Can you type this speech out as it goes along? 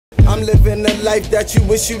I'm living a life that you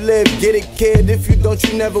wish you lived. Get it, kid, if you don't,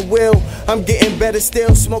 you never will. I'm getting better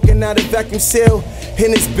still, smoking out a vacuum seal. In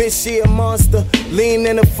this bitch, she a monster, lean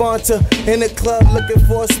in a Fanta. In the club looking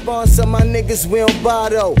for a sponsor, my niggas, we don't buy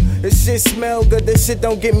though. This shit smell good, this shit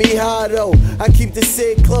don't get me high though. I keep the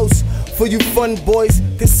shit close for you fun boys,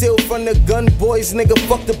 concealed from the gun boys. Nigga,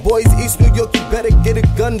 fuck the boys, East New York, you better get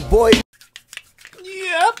a gun, boy.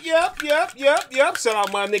 Yep. Shout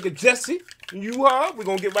out my nigga Jesse. You heard? We're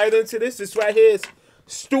gonna get right into this. This right here is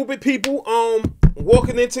stupid people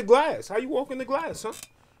walking into glass. How you walk into glass, huh?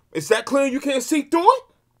 Is that clear you can't see through it?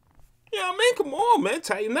 Yeah, I mean, come on, man.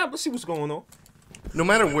 Tighten up. Let's see what's going on. No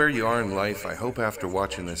matter where you are in life, I hope after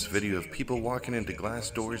watching this video of people walking into glass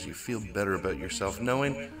doors, you feel better about yourself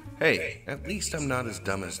knowing, hey, at least I'm not as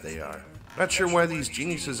dumb as they are. Not sure why these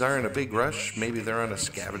geniuses are in a big rush. Maybe they're on a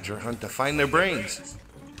scavenger hunt to find their brains.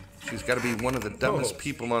 She's got to be one of the dumbest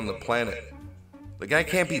people on the planet. The guy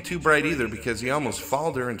can't be too bright either because he almost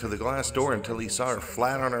followed her into the glass door until he saw her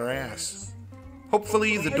flat on her ass.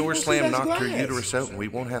 Hopefully the door slam knocked her uterus out and we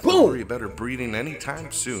won't have to worry about her breathing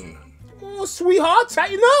anytime soon. Oh, sweetheart,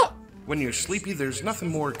 tighten up. When you're sleepy, there's nothing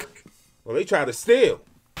more... Well, they try to steal.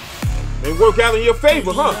 They work out in your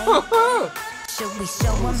favor, huh? Should we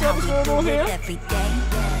show them how we do it every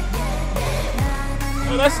day?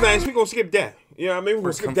 Oh, that's nice. We're going to skip that. You know what I mean? We're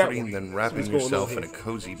going to skip that one. Comforting than wrapping yourself in a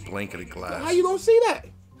cozy blanket of glass. How you don't see that?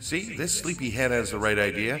 See, this sleepyhead has the right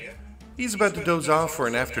idea. He's about to doze off for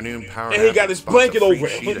an afternoon power nap. And he got his blanket over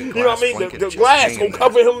him. You know what I mean? The glass gonna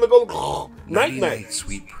cover him to go night-night.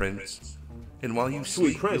 Sweet prince. And while you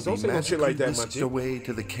Sweet sleep, prince, don't you'll be say no shit like that, my whisked G. away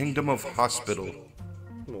to the kingdom of hospital.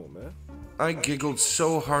 Come on, man. I giggled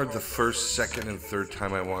so hard the first, second, and third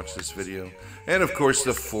time I watched this video. And of course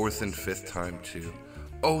the fourth and fifth time too.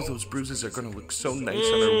 Oh, those bruises are gonna look so nice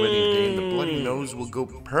on our wedding day, and the bloody nose will go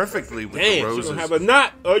perfectly with the roses. She's gonna have a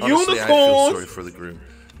knot, Honestly, unicorn. I feel sorry for the groom.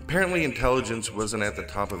 Apparently intelligence wasn't at the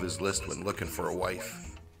top of his list when looking for a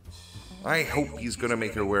wife. I hope he's gonna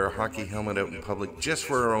make her wear a hockey helmet out in public just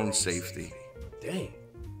for her own safety. Dang.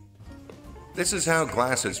 This is how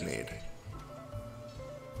glass is made.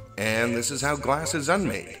 And this is how glass is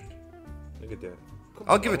unmade. Look at that.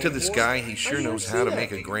 I'll give it to this guy, he sure knows how to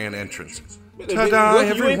make a grand entrance. Ta-da, Ta-da,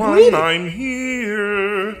 everyone, everyone, I'm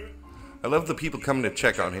here! I love the people coming to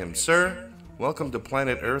check on him. Sir, welcome to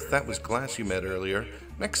planet Earth. That was glass you met earlier.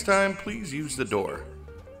 Next time, please use the door.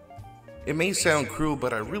 It may sound cruel,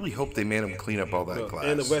 but I really hope they made him clean up all that glass.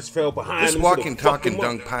 And the rest fell behind This him. walking, talking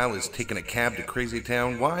dunk pile is taking a cab to Crazy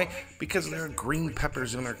Town. Why? Because there are green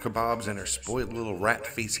peppers in our kebabs and our spoiled little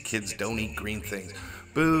rat-faced kids don't eat green things.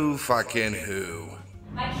 Boo fucking who.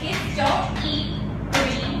 My kids don't eat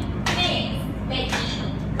green things. They eat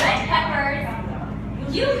red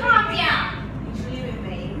peppers. You calm down.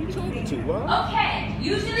 Okay,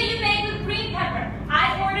 usually you make with green pepper.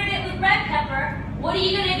 I ordered it with red pepper. What are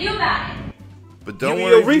you gonna do about it? But don't Give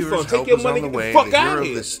me worry, a refund. viewers, Take help your is money, on the get the way. fuck The out hero of of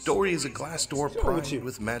here. this story is a glass door primed you?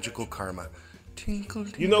 with magical karma. Tinkle,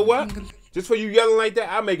 tinkle, You know what? tinkle. Just for you yelling like that,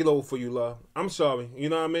 I'll make it over for you, love. I'm sorry. You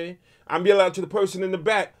know what I mean? I'm yelling out to the person in the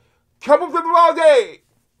back. Come up to the wrong day.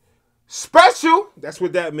 Special. That's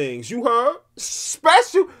what that means. You heard?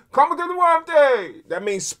 Special. Come up to the wrong day. That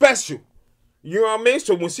means special. You know what I mean?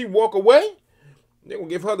 So when she walk away, they gonna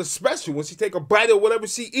give her the special. When she take a bite of whatever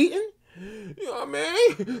she eating, you know what I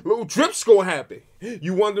mean? Little drips gonna happen.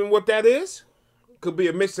 You wondering what that is? Could be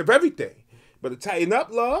a mix of everything. Better tighten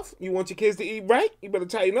up, love. You want your kids to eat right? You better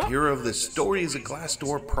tighten up. The hero of this story is a glass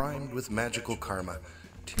door primed with magical karma.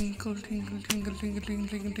 Tinkle, tinkle, tinkle, tinkle, tinkle,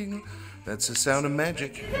 tinkle, tinkle. That's the sound of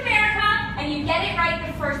magic. It's America, and you get it right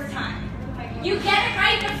the first time. You get it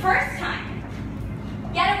right the first time.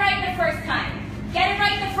 Get it right the first time. Get it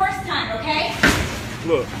right the first time, okay?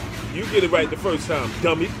 Look, you get it right the first time,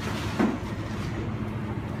 dummy.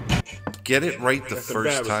 Get it right the That's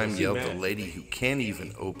first time, embarrassing, yelled see, the man. lady who can't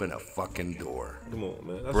even open a fucking door. Come on,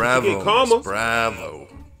 man. That's Bravo, what you get, karma. miss, bravo.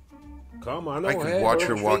 Karma, I know. I could had watch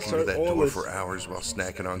her her walk face, into that all door this. for hours while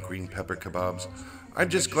snacking on green pepper kebabs. I'm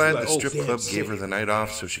just glad like, the oh, strip damn, club sick. gave her the night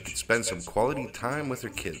off so she could spend some quality time with her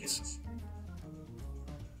kids.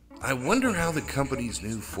 I wonder how the company's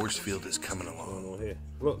new force field is coming along. On here.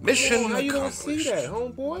 Look, Mission come on, how you don't see accomplished. that,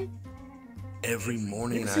 homeboy? Every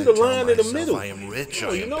morning You I can see the tell line in the myself middle. I am rich, No,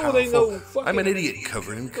 I you am know powerful. it ain't no fucking- I'm an idiot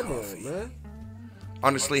covered in Come coffee. on, man.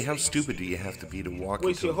 Honestly, how stupid do you have to be to walk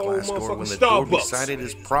Waste into a your whole glass door when motherfucking the door Starbucks. beside it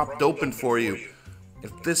is propped open for you?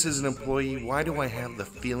 If this is an employee, why do I have the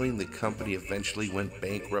feeling the company eventually went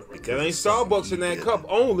bankrupt because That of ain't something Starbucks in you that did? cup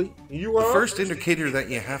only. You The heard? first indicator that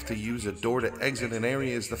you have to use a door to exit an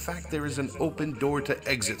area is the fact there is an open door to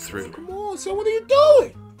exit through. Come on, so what are you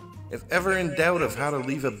doing? If ever in doubt of how to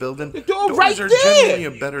leave a building, door doors right are there. generally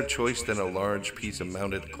a better choice than a large piece of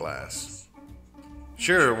mounted glass.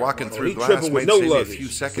 Sure, walking through he glass tripping might with no save you a luggage. few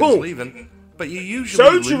seconds Boom. leaving, but you usually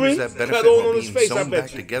Surgery. lose that benefit Cut on while his being face, I sewn bet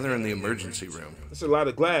back you. together in the emergency room. That's a lot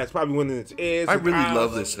of glass. Probably went in its ears. I and really eyes.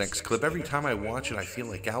 love this next clip. Every time I watch it, I feel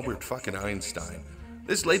like Albert fucking Einstein.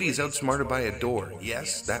 This lady is outsmarted by a door.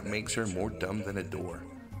 Yes, that makes her more dumb than a door.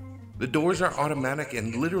 The doors are automatic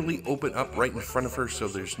and literally open up right in front of her, so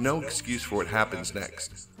there's no excuse for what happens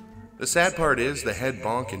next. The sad part is the head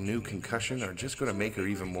bonk and new concussion are just going to make her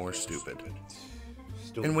even more stupid.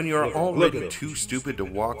 And when you are already too stupid to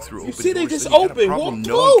walk through open see, they doors, just then you got a open. problem Walk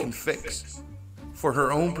no one through. can fix. For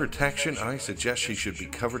her own protection, I suggest she should be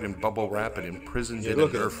covered in bubble wrap and imprisoned in a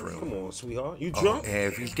Look at nerf it. room. Come on, sweetheart. You drunk?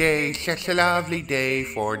 Every day, such a lovely day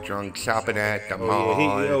for drunk shopping at the mall.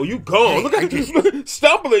 Oh, you gone. Look at you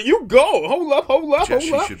stumbling. You gone. Hold up.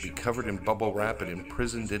 She should be covered in bubble wrap and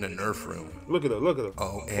imprisoned in a nerf room. Look at her.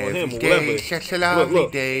 Oh, him, every whatever. day, such a lovely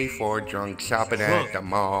Look. day for drunk shopping at the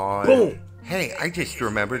mall. Boom. Hey, I just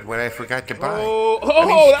remembered what I forgot to buy.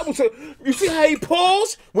 That was you see how he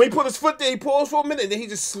paused? When he put his foot there, he paused for a minute, and then he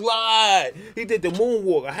just slide. He did the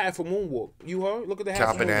moonwalk, a half a moonwalk. You heard? Look at the half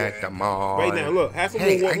Shopping a moonwalk. at the mall. Right now, look, half a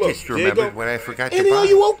Hey, moonwalk. I Look, just there you remembered go. what I forgot to Andy, buy. are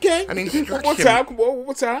you okay? An One more instruction time, come on, one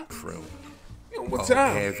more time. room. One more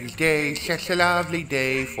time. Every day, such a lovely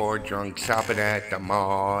day for drunk shopping at the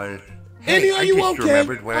mall. Andy, Hey, are I you just okay?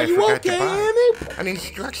 remembered what Are I you forgot okay, to buy. Andy? An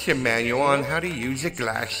instruction manual on how to use a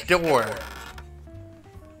glass door.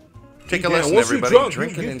 Take a down. lesson, Once you're everybody. drunk,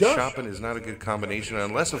 Drinking you and done. shopping is not a good combination,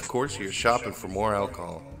 unless, of course, you're shopping for more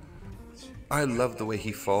alcohol. I love the way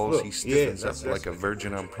he falls. Look, He stiffens yeah, up that's- like a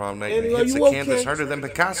virgin on prom night Andy, and are hits the you canvas okay? harder than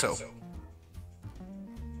Picasso.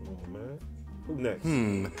 Oh, man. Who next?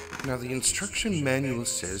 Now, the instruction manual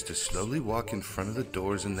says to slowly walk in front of the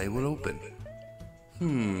doors and they will open.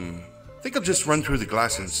 Think I'll just run through the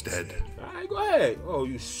glass instead. All right, go ahead. Oh,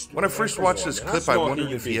 you stupid. When I first Come watched on, this man. How clip, I smart wondered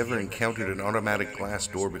can if you he be? ever encountered an automatic glass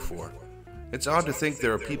door before. It's odd to think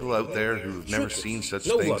there are people out there who've never seen such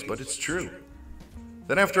No things, luggage. but it's true.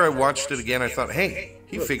 Then after I watched it again, I thought, hey,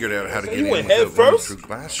 he figured out how to So get you in went head without running first? through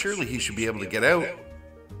glass. Surely he should be able to get out.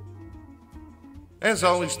 As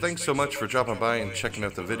always, thanks so much for dropping by and checking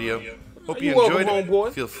out the video. Hope you You're welcome, enjoyed it.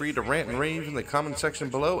 homeboy. Feel free to rant and rave in the comment section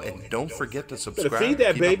below, and don't forget to subscribe. feed that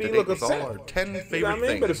to keep baby. up to date Look with all upset. our 10 You know favorite what I mean?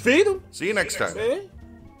 things. Better feed him, See you next time. man.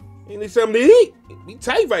 He needs something to eat. He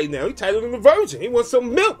tight right now. He tighter than the virgin. He wants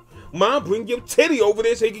some milk. Mom, bring your titty over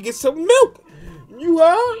there so he can get some milk. You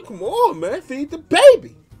heard? Come on, man. Feed the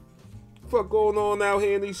baby. Fuck going on out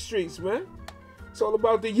here in these streets, man? It's all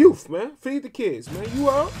about the youth, man. Feed the kids, man. You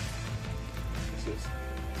heard? What's this?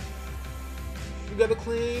 You gotta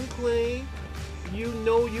clean. You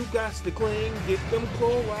know you got to clean. Get them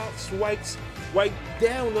Clorox wipes. Wipe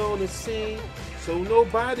down on the scene. So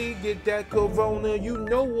nobody get that corona. You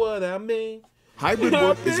know what I mean. Hybrid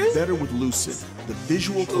work is better with Lucid, the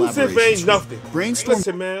visual collaboration. Lucid ain't suite. nothing. Brainstorm.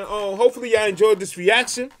 Listen, man. Hopefully y'all enjoyed this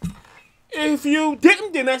reaction. If you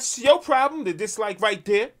didn't, then that's your problem. The dislike right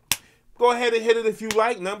there. Go ahead and hit it if you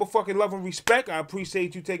like. Nothing but fucking love and respect. I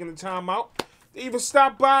appreciate you taking the time out to even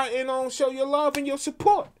stop by and show your love and your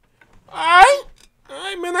support. Alright,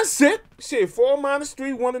 man. That's it. Shit, 4 minus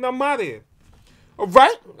 3, 1, and I'm out of here.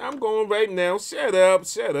 Alright, I'm going right now. Shut up.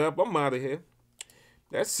 I'm out of here.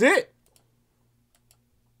 That's it.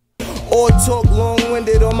 All talk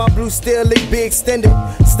long-winded on my blue steel, they be extended.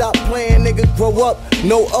 Stop playing, nigga, grow up.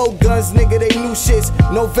 No old guns, nigga, they new shits.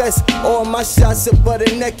 No vest, all my shots are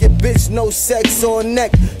butter naked. Bitch, no sex or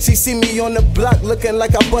neck. She see me on the block looking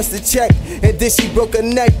like I bust a check. And then she broke her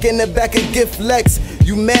neck in the back of Gift Lex.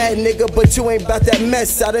 You mad, nigga, but you ain't about that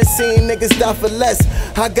mess. I done seen niggas die for less.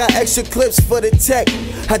 I got extra clips for the tech.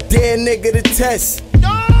 I dare nigga to test.